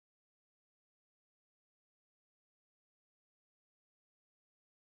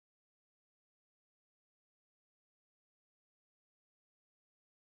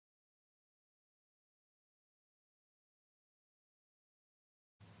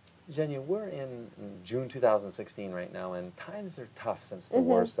Jenya, we're in June 2016 right now, and times are tough since the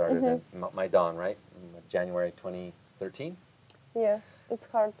war started in Maidan, right? In January 2013. Yeah, it's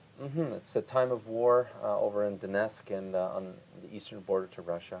hard. It's a time of war over in Donetsk and on the eastern border to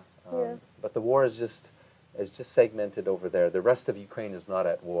Russia. But the war is just segmented over there. The rest of Ukraine is not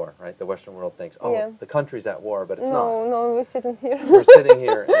at war, right? The Western world thinks, oh, the country's at war, but it's not. No, we're sitting here. We're sitting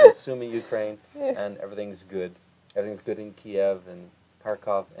here in Sumy, Ukraine, and everything's good. Everything's good in Kiev and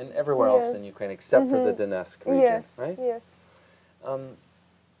Kharkov and everywhere else in Ukraine except for the Donetsk region, right? Yes.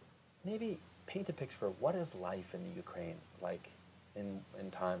 Maybe paint a picture of what is life in the Ukraine like in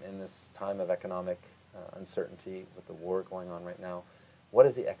this time of economic uncertainty with the war going on right now. What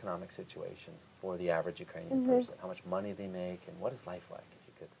is the economic situation for the average Ukrainian person? How much money they make, and what is life like, if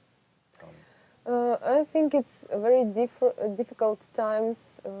you could tell me? I think it's a very difficult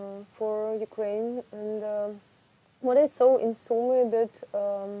times for Ukraine, and what I saw in Sumy that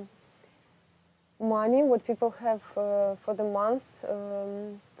money, what people have for the month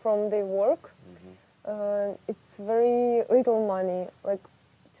from their work, it's very little money, like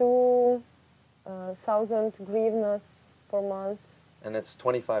 2,000 hryvnias per month. And it's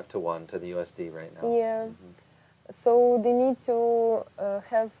 25 to 1 to the USD right now. Yeah. So they need to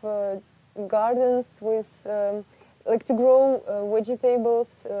have gardens with, like to grow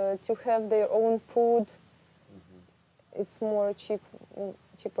vegetables, to have their own food. It's more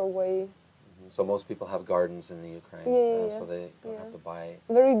cheaper way. So most people have gardens in the Ukraine, so they don't have to buy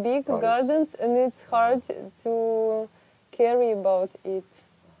very big produce. gardens, and it's hard to carry about it.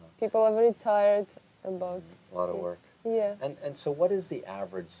 People are very tired about a lot of work. Yeah. And so what is the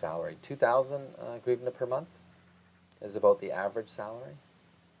average salary? 2,000 hryvnia per month is about the average salary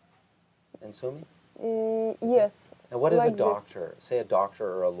in Sumy? Yes. And what does like a doctor, say a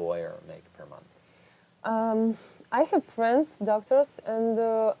doctor or a lawyer, make per month? I have friends, doctors, and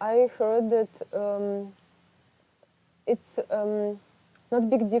I heard that it's not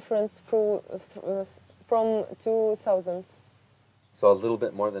big difference from 2,000. So a little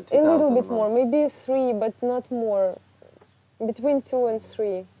bit more than 2,000 a little bit more, maybe 3, but not more. Between 2 and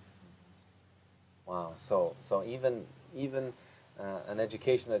 3. Wow. So even an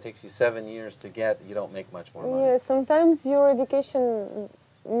education that takes you 7 years to get, you don't make much more money. Yeah, sometimes your education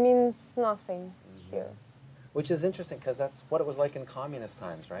means nothing here. Which is interesting, because that's what it was like in communist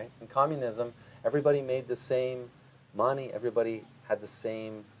times, right? In communism, everybody made the same money, everybody had the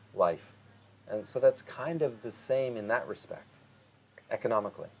same life. And so that's kind of the same in that respect,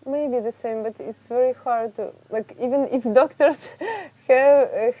 economically. Maybe the same, but it's very hard to, like, even if doctors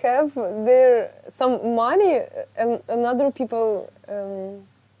have their some money, and other people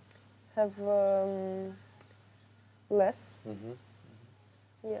have less.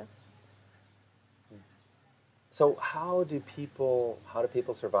 Yeah. So how do people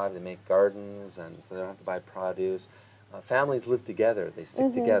survive? They make gardens, and so they don't have to buy produce. Families live together. They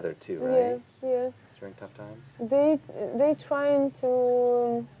stick together too, right? Yeah. During tough times. They trying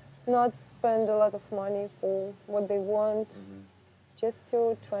to not spend a lot of money for what they want, just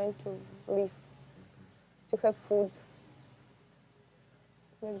to trying to live, to have food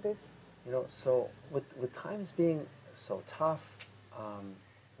like this. You know, so with times being so tough,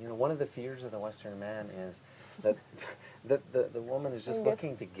 you know, one of the fears of the Western man is that the woman is just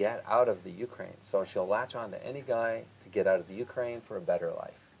looking to get out of the Ukraine. So she'll latch on to any guy to get out of the Ukraine for a better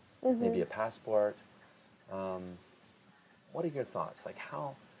life. Maybe a passport. What are your thoughts? Like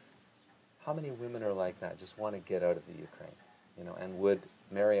how many women are like that, just want to get out of the Ukraine, you know, and would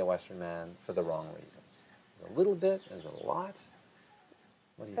marry a Western man for the wrong reasons? Is it a little bit? Is it a lot?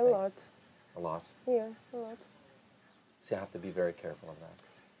 What do you think? A lot. A lot? Yeah, a lot. So you have to be very careful of that.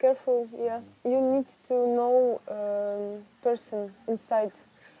 Careful, yeah. You need to know person inside.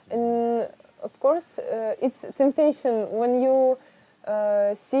 And of course, it's temptation when you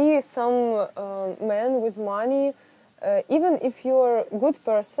see some man with money, even if you're a good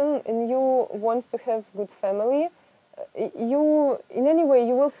person and you want to have good family, you, in any way,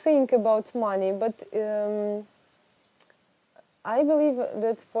 you will think about money. But I believe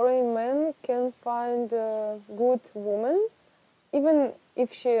that foreign man can find a good woman, even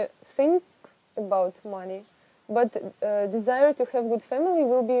if she think about money. But desire to have good family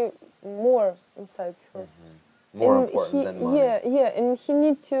will be more inside her. More important than money. Yeah, and he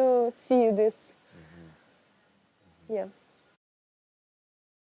need to see this. Yeah.